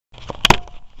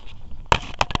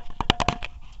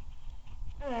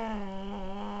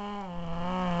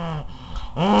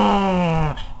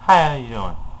Hi, how you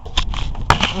doing?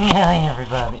 Hi,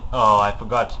 everybody. Oh, I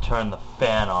forgot to turn the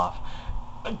fan off.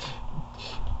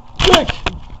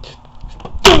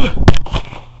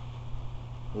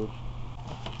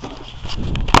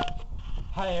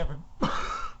 Hi, everybody.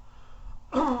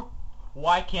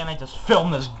 Why can't I just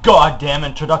film this goddamn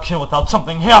introduction without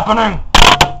something happening?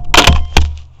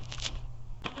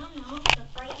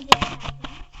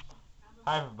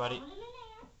 Hi, everybody.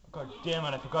 God damn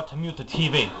it, I forgot to mute the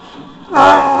TV.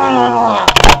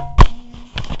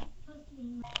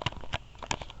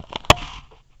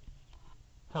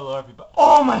 Hello, everybody.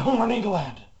 Oh, my horny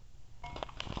gland!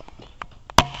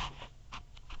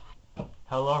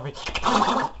 Hello, everybody.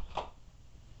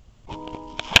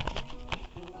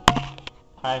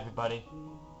 Hi, everybody.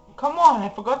 Come on, I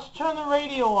forgot to turn the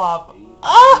radio off.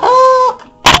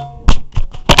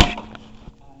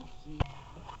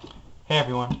 Hey,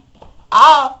 everyone.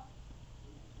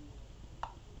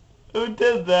 Who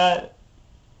did that?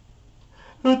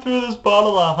 Who threw this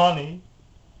bottle of honey?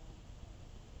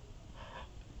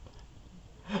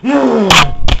 Hey,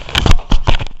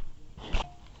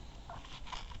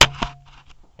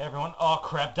 everyone. Oh,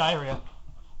 crap, diarrhea.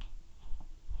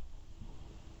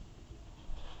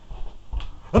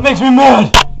 That makes me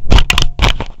mad!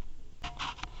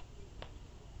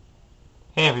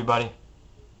 Hey, everybody.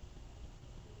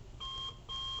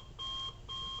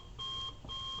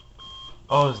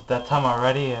 Oh, is that time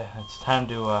already? It's time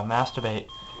to masturbate.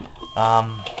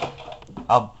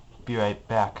 I'll be right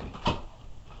back.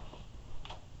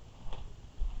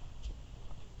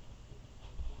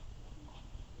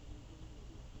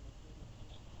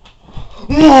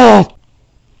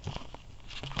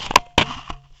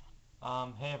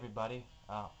 Hey, everybody.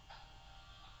 A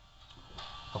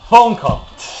phone call.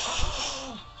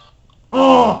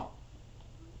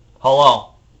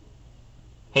 Hello.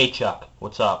 Hey, Chuck.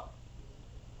 What's up?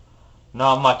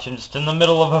 Not much. I'm just in the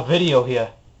middle of a video here.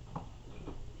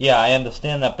 Yeah, I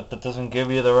understand that, but that doesn't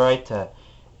give you the right to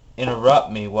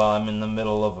interrupt me while I'm in the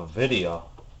middle of a video.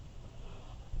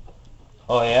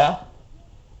 Oh, yeah?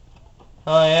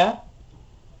 Oh, yeah?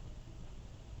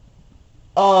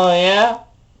 Oh, yeah?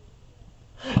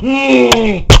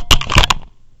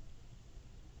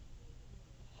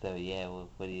 So, yeah, well,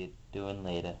 what are you doing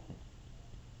later?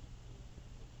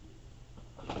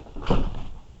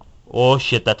 Oh,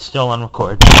 shit, that's still on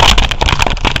record.